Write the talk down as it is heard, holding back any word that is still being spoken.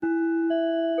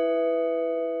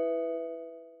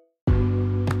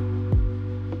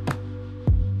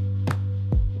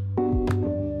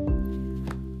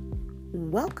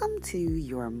Welcome to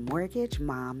your Mortgage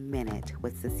Mom Minute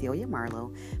with Cecilia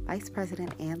Marlowe, Vice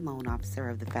President and Loan Officer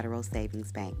of the Federal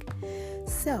Savings Bank.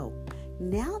 So,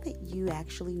 now that you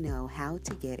actually know how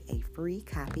to get a free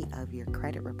copy of your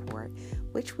credit report,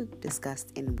 which we've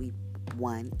discussed in week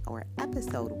 1 or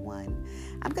episode 1,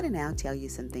 I'm going to now tell you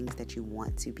some things that you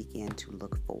want to begin to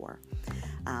look for.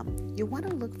 You want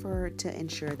to look to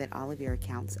ensure that all of your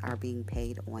accounts are being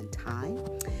paid on time.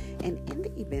 And in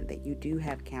the event that you do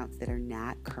have accounts that are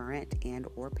not current and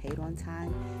or paid on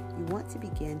time, you want to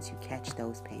begin to catch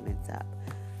those payments up.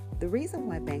 The reason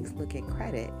why banks look at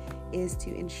credit is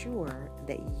to ensure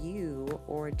that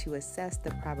to assess the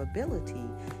probability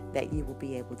that you will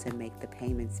be able to make the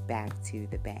payments back to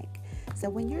the bank. So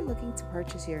when you're looking to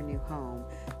purchase your new home,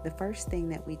 the first thing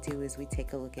that we do is we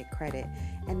take a look at credit,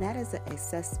 and that is an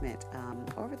assessment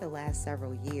over the last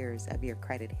several years of your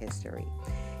credit history.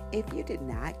 If you did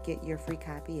not get your free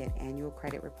copy at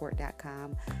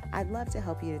annualcreditreport.com, I'd love to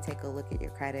help you to take a look at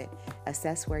your credit,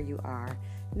 assess where you are.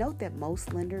 Note that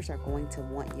most lenders are going to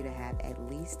want you to have at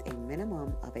least a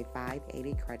minimum of a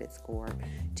 580 credit score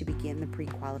to begin the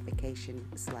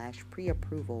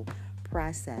pre-qualification/pre-approval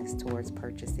process towards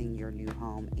purchasing your new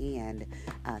home and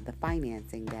the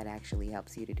financing that actually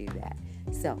helps you to do that.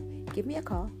 So give me a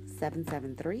call,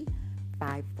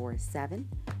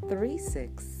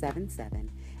 773-547-3677.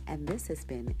 And this has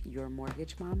been your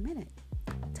Mortgage Mom Minute.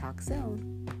 Talk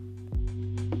soon.